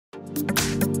Hi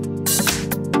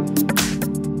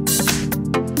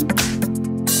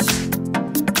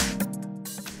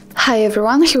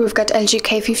everyone, here we've got LG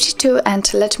K52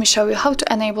 and let me show you how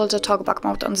to enable the TalkBack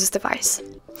mode on this device.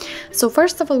 So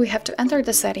first of all we have to enter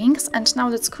the settings, and now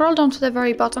let's scroll down to the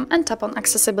very bottom and tap on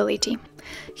accessibility.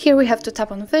 Here we have to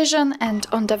tap on vision, and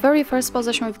on the very first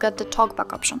position we've got the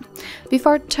TalkBack option.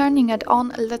 Before turning it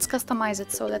on, let's customize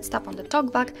it, so let's tap on the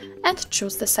TalkBack and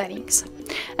choose the settings.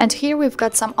 And here we've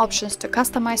got some options to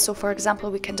customize, so for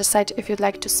example we can decide if you'd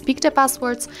like to speak the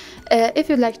passwords, if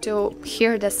you'd like to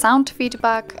hear the sound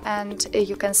feedback, and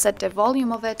you can set the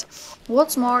volume of it.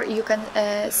 What's more, you can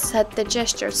set the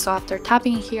gestures, so after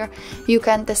tapping here you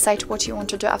can decide what you want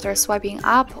to do after swiping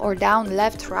up or down,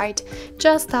 left, right.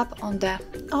 Just tap on the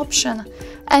option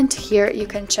and here you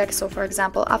can check, so for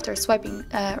example after swiping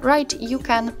right you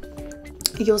can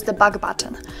use the back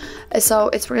button. So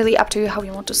it's really up to you how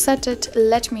you want to set it.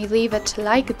 Let me leave it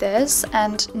like this,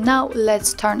 and now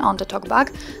let's turn on the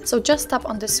TalkBack. So just tap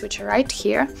on the switch right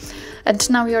here, and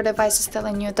now your device is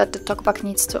telling you that the TalkBack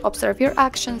needs to observe your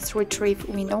actions, retrieve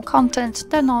window content,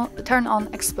 turn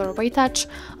on explore by touch,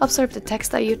 observe the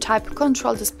text that you type,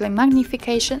 control display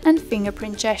magnification and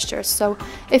fingerprint gestures. So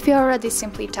if you are ready,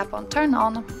 simply tap on turn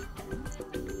on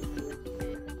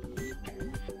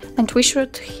and we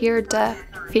should hear the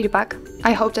feedback.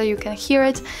 I hope that you can hear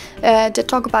it. The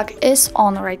TalkBack is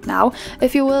on right now.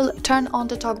 If you will turn on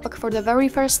the TalkBack for the very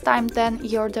first time, then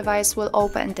your device will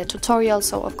open the tutorial,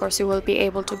 so of course you will be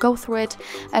able to go through it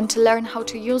and learn how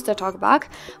to use the TalkBack.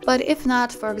 But if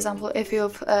not, for example, if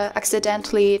you've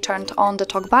accidentally turned on the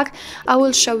TalkBack, I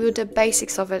will show you the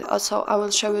basics of it. Also, I will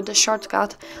show you the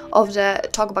shortcut of the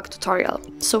TalkBack tutorial.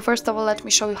 So first of all, let me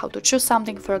show you how to choose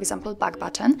something, for example, back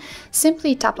button.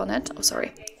 Simply tap on it,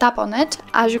 tap on it.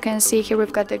 As you can see here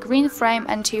we've got the green frame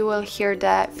and you will hear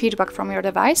the feedback from your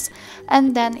device,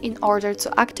 and then in order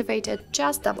to activate it,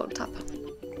 just double tap.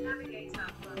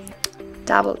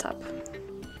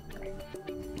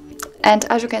 And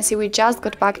as you can see, we just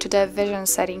got back to the vision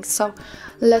settings, so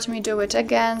let me do it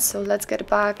again. So let's get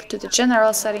back to the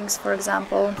general settings, for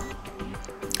example,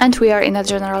 and we are in the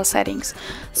general settings.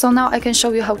 So now I can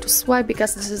show you how to swipe,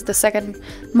 because this is the second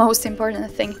most important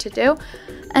thing to do.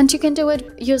 And you can do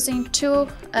it using two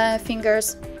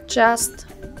fingers, just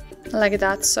like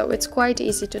that. So it's quite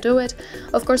easy to do it.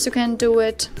 Of course you can do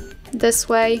it this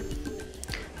way,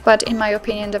 but in my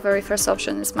opinion the very first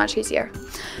option is much easier.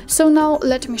 So now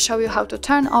let me show you how to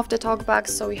turn off the TalkBack.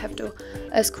 So we have to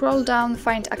scroll down,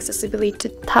 find accessibility,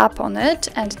 tap on it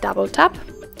and double tap.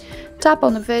 Tap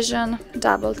on vision,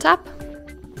 double tap.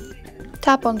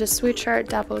 Tap on the switcher,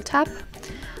 double tap.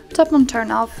 Tap on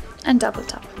turn off and double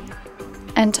tap.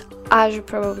 And as you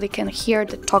probably can hear,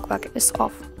 the TalkBack is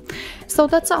off. So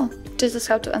that's all. This is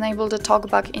how to enable the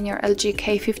TalkBack in your LG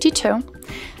K52.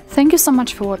 Thank you so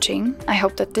much for watching. I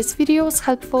hope that this video was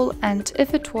helpful, and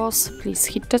if it was, please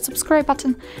hit the subscribe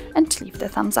button and leave the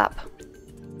thumbs up.